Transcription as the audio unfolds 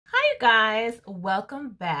guys, welcome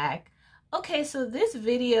back. Okay, so this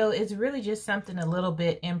video is really just something a little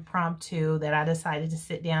bit impromptu that I decided to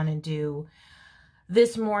sit down and do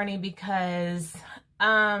this morning because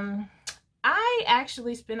I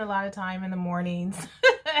actually spend a lot of time in the mornings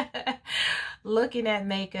looking at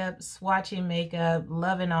makeup, swatching makeup,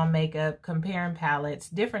 loving on makeup, comparing palettes,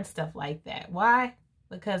 different stuff like that. Why?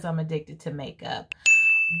 Because I'm addicted to makeup.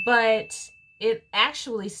 But it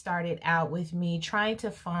actually started out with me trying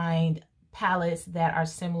to find palettes that are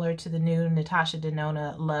similar to the new Natasha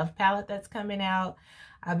Denona Love palette that's coming out.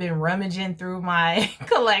 I've been rummaging through my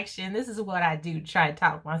collection. This is what I do, try to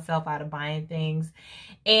talk myself out of buying things.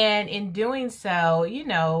 And in doing so, you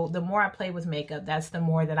know, the more I play with makeup, that's the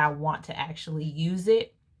more that I want to actually use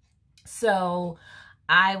it. So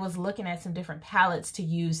I was looking at some different palettes to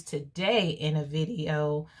use today in a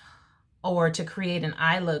video or to create an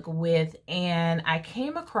eye look with, and I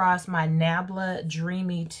came across my Nabla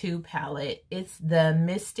Dreamy 2 palette. It's the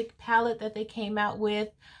Mystic palette that they came out with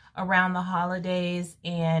around the holidays,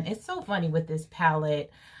 and it's so funny with this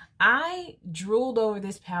palette. I drooled over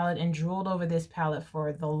this palette and drooled over this palette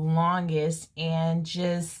for the longest and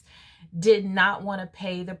just did not want to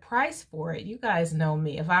pay the price for it. You guys know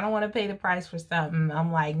me. If I don't want to pay the price for something,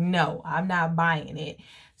 I'm like, no, I'm not buying it.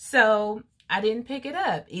 So I didn't pick it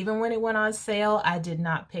up. Even when it went on sale, I did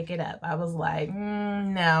not pick it up. I was like,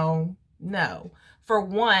 no. For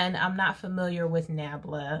one, I'm not familiar with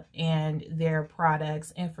Nabla and their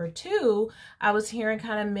products. And for two, I was hearing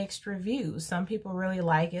kind of mixed reviews. Some people really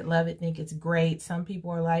like it, love it, think it's great. Some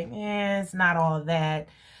people are like, it's not all of that.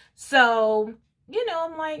 So, you know,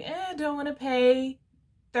 I'm like, don't want to pay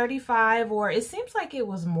 $35, or it seems like it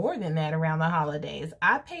was more than that around the holidays.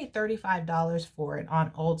 I paid $35 for it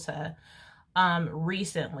on Ulta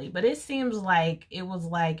recently, but it seems like it was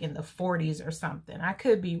like in the 40s or something. I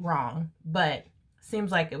could be wrong, but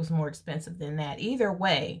seems like it was more expensive than that. Either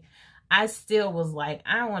way, I still was like,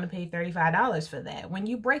 I don't want to pay $35 for that. When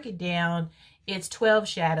you break it down, it's 12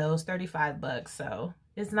 shadows, 35 bucks. So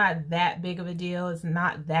it's not that big of a deal. It's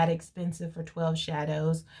not that expensive for 12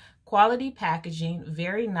 shadows. Quality packaging,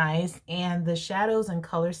 very nice. And the shadows and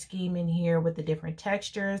color scheme in here with the different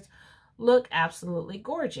textures look absolutely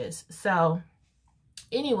gorgeous. So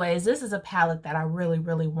anyways, this is a palette that I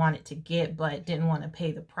really wanted to get, but didn't want to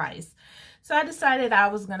pay the price. So I decided I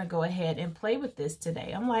was going to go ahead and play with this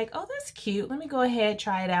today. I'm like, oh, that's cute. Let me go ahead,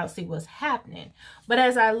 try it out, see what's happening. But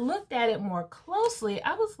as I looked at it more closely,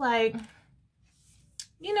 I was like,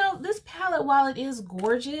 you know, this palette, while it is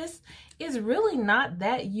gorgeous, is really not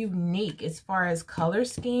that unique as far as color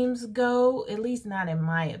schemes go, at least not in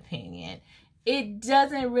my opinion. It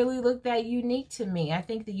doesn't really look that unique to me. I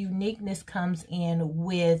think the uniqueness comes in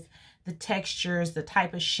with the textures, the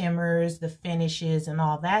type of shimmers, the finishes, and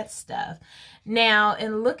all that stuff. Now,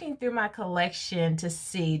 in looking through my collection to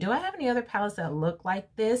see, do I have any other palettes that look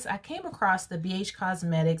like this? I came across the BH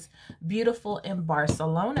Cosmetics Beautiful in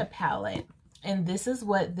Barcelona palette. And this is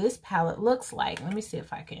what this palette looks like. Let me see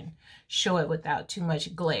if I can show it without too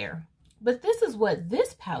much glare. But this is what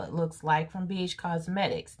this palette looks like from BH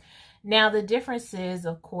Cosmetics. Now, the difference is,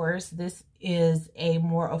 of course, this is a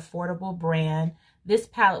more affordable brand. This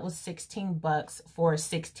palette was 16 bucks for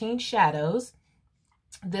 16 shadows.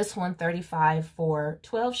 This one, 35 for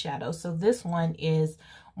 12 shadows. So this one is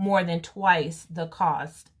more than twice the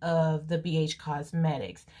cost of the BH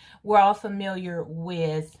Cosmetics. We're all familiar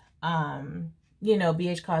with, you know,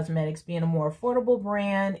 BH Cosmetics being a more affordable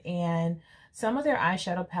brand, and some of their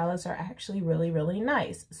eyeshadow palettes are actually really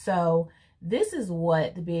nice. So this is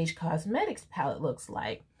what the BH Cosmetics palette looks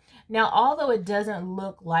like. Now, although it doesn't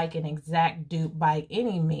look like an exact dupe by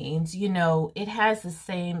any means, you know, it has the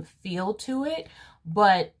same feel to it,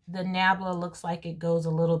 but the Nabla looks like it goes a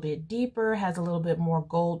little bit deeper, has a little bit more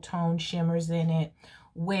gold tone shimmers in it,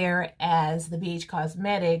 whereas the BH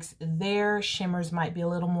Cosmetics, their shimmers might be a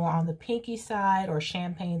little more on the pinky side or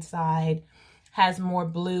champagne side, has more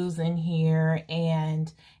blues in here,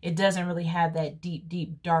 and it doesn't really have that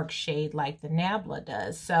deep dark shade like the Nabla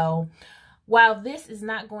does. So while this is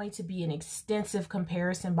not going to be an extensive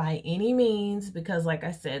comparison by any means, because like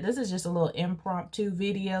I said, this is just a little impromptu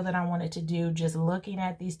video that I wanted to do, just looking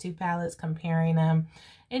at these two palettes, comparing them,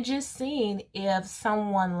 and just seeing if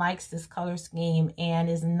someone likes this color scheme and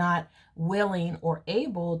is not willing or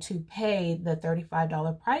able to pay the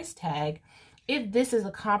 $35 price tag, if this is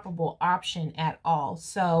a comparable option at all.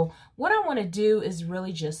 So what I want to do is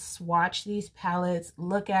really just swatch these palettes,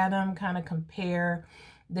 look at them, kind of compare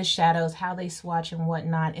the shadows, how they swatch and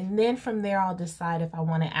whatnot. And then from there, I'll decide if I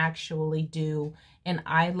want to actually do an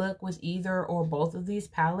eye look with either or both of these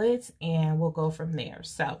palettes, and we'll go from there.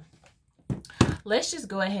 So Let's just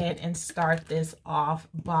go ahead and start this off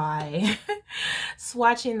by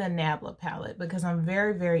swatching the Nabla palette, because I'm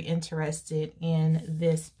very, very interested in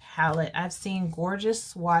this palette. I've seen gorgeous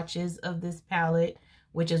swatches of this palette,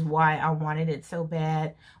 which is why I wanted it so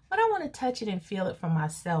bad. But I want to touch it and feel it for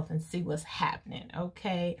myself and see what's happening,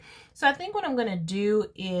 okay? So I think what I'm going to do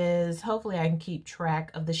is, hopefully I can keep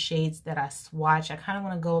track of the shades that I swatch. I kind of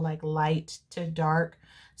want to go like light to dark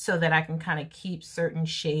so that I can kind of keep certain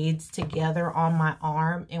shades together on my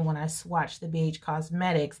arm. And when I swatch the BH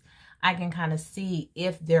Cosmetics, I can kind of see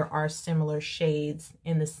if there are similar shades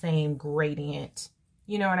in the same gradient.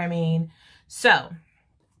 You know what I mean? So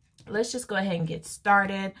let's just go ahead and get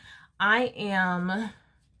started. I am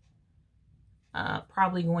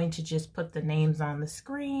probably going to just put the names on the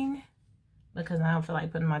screen because I don't feel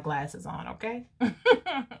like putting my glasses on, okay?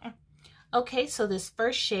 Okay, so this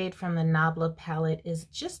first shade from the Nabla palette is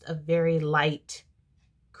just a very light,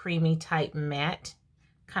 creamy type matte,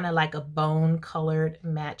 kind of like a bone colored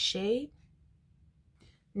matte shade.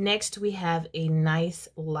 Next, we have a nice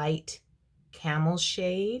light camel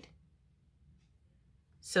shade.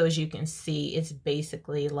 So as you can see, it's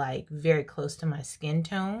basically like very close to my skin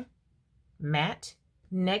tone. Matte.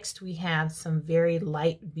 Next, we have some very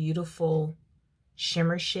light, beautiful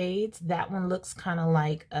shimmer shades. That one looks kind of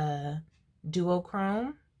like a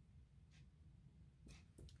duochrome.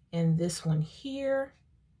 And this one here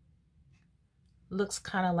looks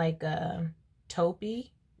kind of like a taupey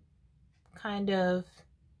kind of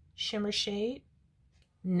shimmer shade.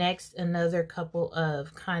 Next, another couple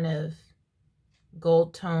of kind of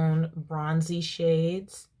gold tone bronzy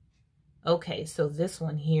shades. Okay, so this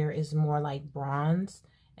one here is more like bronze,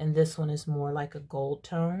 and this one is more like a gold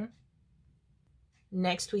tone.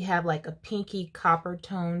 Next, we have like a pinky copper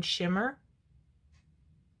tone shimmer.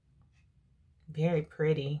 Very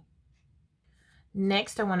pretty.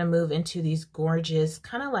 Next, I want to move into these gorgeous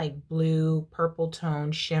kind of like blue purple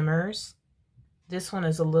tone shimmers. This one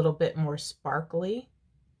is a little bit more sparkly.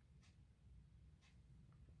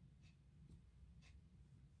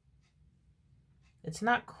 It's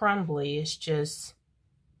not crumbly, it's just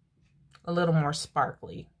a little more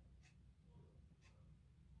sparkly.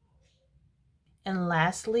 And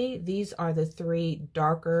lastly, these are the three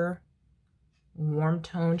darker warm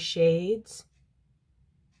tone shades.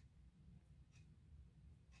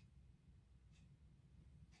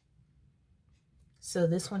 So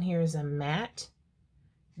this one here is a matte.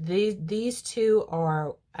 These two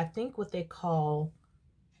are, I think, what they call,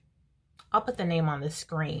 I'll put the name on the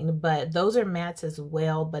screen, but those are mattes as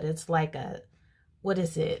well, but it's like a, what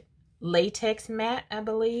is it? Latex matte, I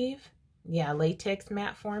believe. Yeah, latex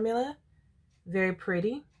matte formula. Very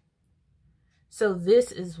pretty. So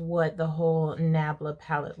this is what the whole Nabla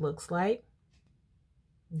palette looks like.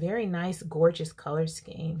 Very nice, gorgeous color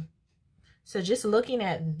scheme. So just looking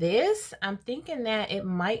at this, I'm thinking that it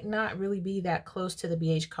might not really be that close to the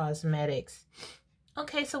BH Cosmetics.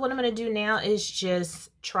 Okay, so what I'm going to do now is just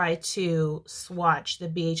try to swatch the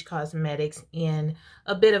BH Cosmetics in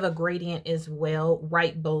a bit of a gradient as well,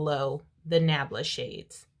 right below the Nabla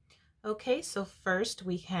shades. Okay, so first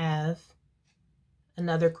we have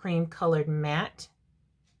another cream colored matte,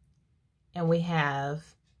 and we have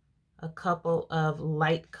a couple of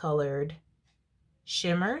light colored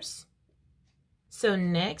shimmers. So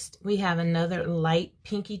next we have another light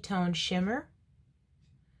pinky toned shimmer.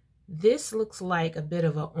 This looks like a bit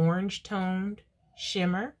of an orange toned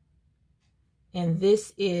shimmer. And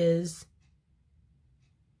this is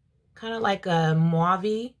kind of like a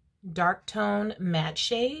mauve dark tone matte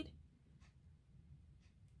shade.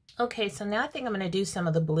 Okay, so now I think I'm going to do some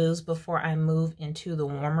of the blues before I move into the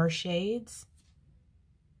warmer shades.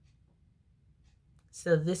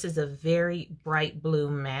 So this is a very bright blue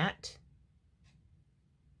matte.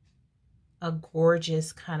 A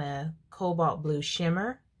gorgeous kind of cobalt blue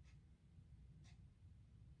shimmer.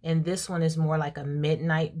 And this one is more like a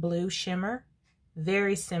midnight blue shimmer.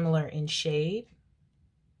 Very similar in shade.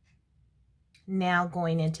 Now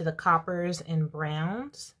going into the coppers and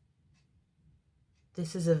browns.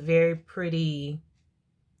 This is a very pretty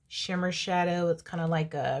shimmer shadow. It's kind of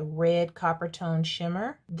like a red copper tone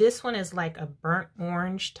shimmer. This one is like a burnt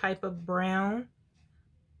orange type of brown.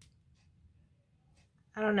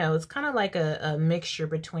 I don't know. It's kind of like a mixture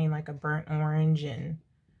between like a burnt orange and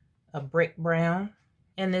a brick brown.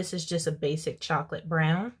 And this is just a basic chocolate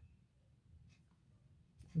brown.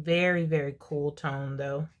 Very, very cool tone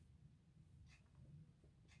though.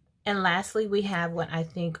 And lastly, we have what I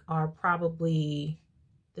think are probably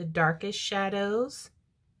the darkest shadows.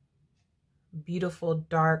 Beautiful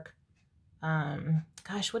dark,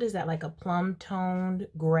 gosh, what is that? Like a plum toned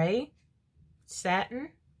gray satin.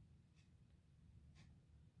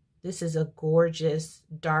 This is a gorgeous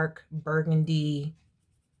dark burgundy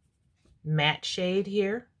matte shade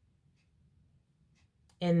here.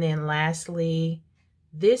 And then lastly,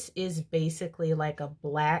 this is basically like a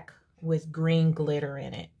black with green glitter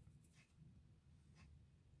in it.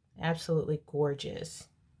 Absolutely gorgeous.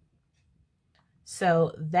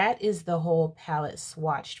 So that is the whole palette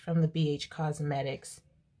swatched from the BH Cosmetics.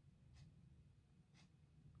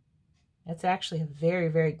 That's actually a very,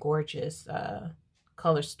 very gorgeous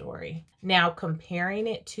color story. Now comparing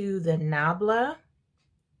it to the Nabla,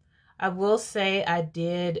 I will say I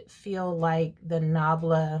did feel like the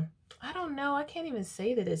Nabla, I don't know, I can't even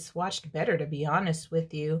say that it swatched better, to be honest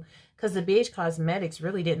with you, because the BH Cosmetics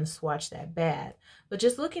really didn't swatch that bad. But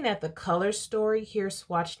just looking at the color story here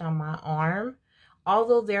swatched on my arm,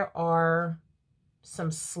 although there are some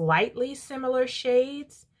slightly similar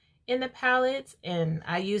shades in the palettes, and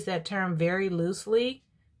I use that term very loosely,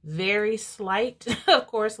 very slight, of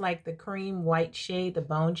course, like the cream white shade, the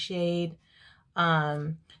bone shade.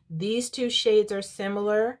 These two shades are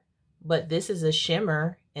similar, but this is a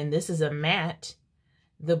shimmer and this is a matte.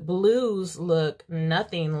 The blues look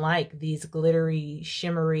nothing like these glittery,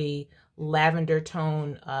 shimmery, lavender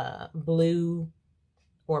tone blue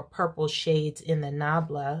or purple shades in the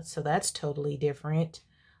Nabla, so that's totally different.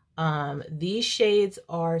 These shades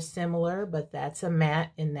are similar, but that's a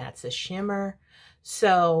matte and that's a shimmer.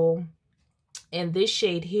 So, and this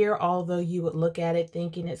shade here, although you would look at it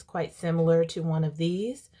thinking it's quite similar to one of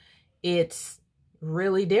these, it's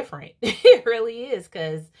really different. It really is,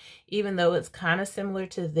 because even though it's kind of similar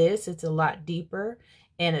to this, it's a lot deeper,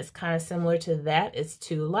 and it's kind of similar to that, it's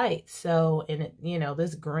too light. So, and it, you know,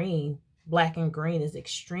 this green, black and green, is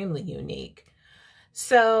extremely unique.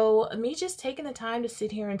 So me just taking the time to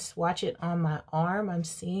sit here and swatch it on my arm, I'm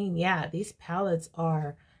seeing, yeah, these palettes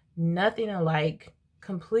are nothing alike,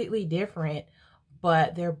 completely different,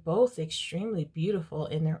 but they're both extremely beautiful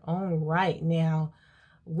in their own right. Now,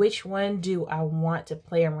 which one do I want to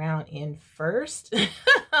play around in first?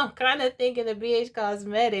 I'm kind of thinking the BH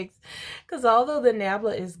Cosmetics, because although the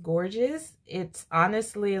Nabla is gorgeous, it's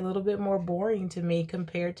honestly a little bit more boring to me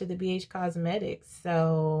compared to the BH Cosmetics.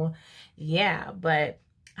 So yeah, but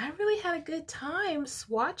I really had a good time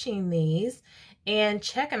swatching these and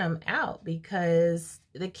checking them out, because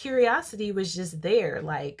the curiosity was just there.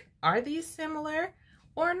 Like, are these similar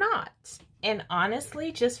or not? And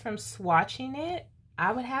honestly, just from swatching it,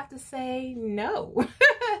 I would have to say no.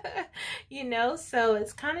 You know, so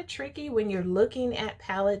it's kind of tricky when you're looking at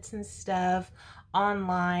palettes and stuff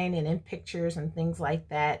online and in pictures and things like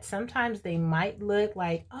that. Sometimes they might look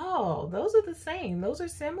like, oh, those are the same, those are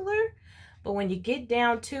similar. But when you get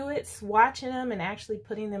down to it, swatching them and actually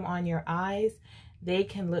putting them on your eyes, they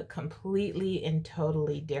can look completely and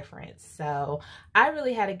totally different. So I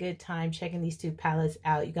really had a good time checking these two palettes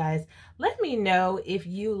out, you guys. Let me know if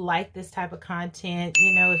you like this type of content,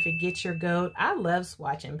 you know, if it gets your goat. I love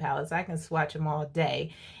swatching palettes. I can swatch them all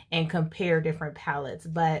day and compare different palettes.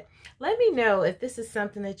 But let me know if this is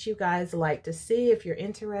something that you guys like to see. If you're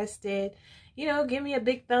interested, you know, give me a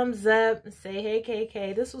big thumbs up and say, hey,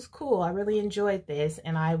 KK, this was cool. I really enjoyed this.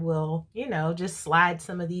 And I will, you know, just slide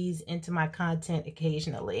some of these into my content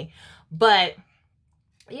occasionally. But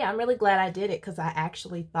yeah, I'm really glad I did it, because I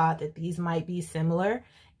actually thought that these might be similar,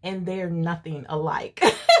 and they're nothing alike.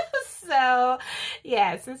 So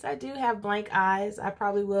yeah, since I do have blank eyes, I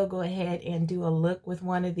probably will go ahead and do a look with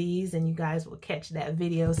one of these, and you guys will catch that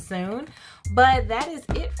video soon. But that is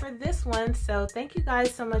it for this one. So thank you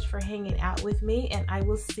guys so much for hanging out with me, and I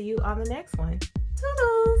will see you on the next one.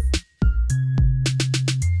 Toodles!